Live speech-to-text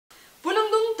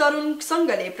तरुण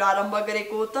संघले प्रारम्भ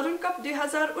गरेको तरुण कप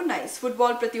 2019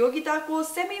 फुटबल प्रतियोगिताको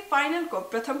सेमी फाइनलको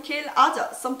प्रथम खेल आज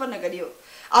सम्पन्न गरियो।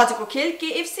 आजको खेल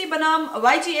केएफसी बनाम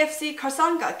वाइजीएफसी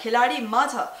खरसाङका खेलाडी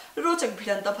माझ रोचक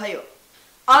भिडन्त भयो।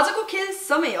 आजको खेल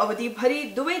समय अवधिभरि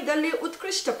दुवै दलले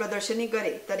उत्कृष्ट प्रदर्शनी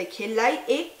गरे, तर खेललाई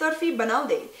एकतर्फी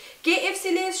बनाउँदै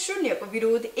केएफसीले 0 को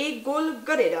विरुद्ध 1 गोल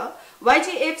गरेर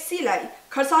वाइजीएफसीलाई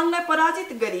खरसाङलाई पराजित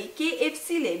गरी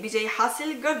केएफसीले विजय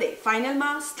हासिल गर्दै फाइनलमा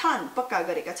स्थान पक्का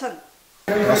गरेका छन्।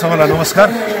 सबैलाई नमस्कार।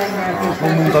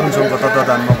 तरुण संघको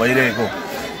तत्वावधानमा भइरहेको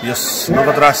यस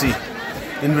नगद राशि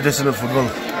इन्भिटेसनल फुटबल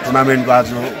टुर्नामेन्टको आज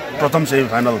प्रथम सेमी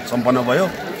फाइनल सम्पन्न भयो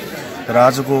र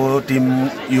आजको टिम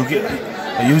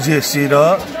युजिएफसी र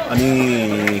अनि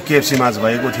केएफसी माझ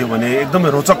भएको थियो भने एकदमै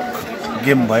रोचक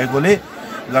गेम भएकोले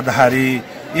गर्दाखेरि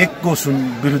 1 को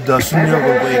विरुद्ध 0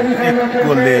 गोलको एक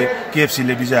गोलले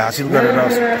केएफसीले विजय हासिल गरेर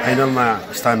फाइनलमा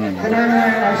स्थान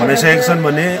बनाइसकेका छन्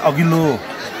भने अघिल्लो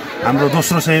हाम्रो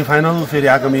दोस्रो सेमी फाइनल फेरि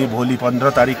आगामी भोलि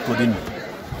 15 तारिकको दिन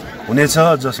हुनेछ,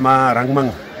 जसमा राङमाङ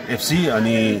एफसी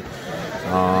अनि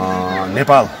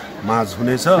नेपाल माझ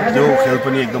हुनेछ। त्यो खेल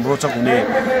पनि एकदम रोचक हुने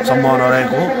सम्भावना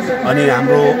रहेको अनि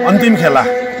हाम्रो अन्तिम खेला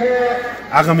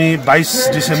आगामी 22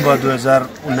 डिसेम्बर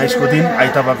 2019 को दिन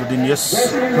आइतबारको दिन यस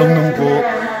लुङदुङको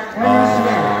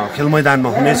खेल मैदानमा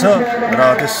हुनेछ र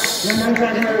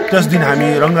त्यस दिन हामी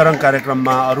रङ्गारङ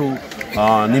कार्यक्रममा अरू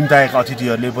निम्ताएका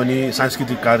अतिथिहरूले पनि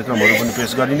सांस्कृतिक कार्यक्रमहरू पनि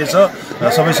पेश गरिनेछ र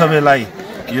सबैलाई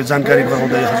यो जानकारी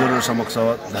गराउँदै हजुरहरू समक्ष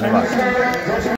धन्यवाद।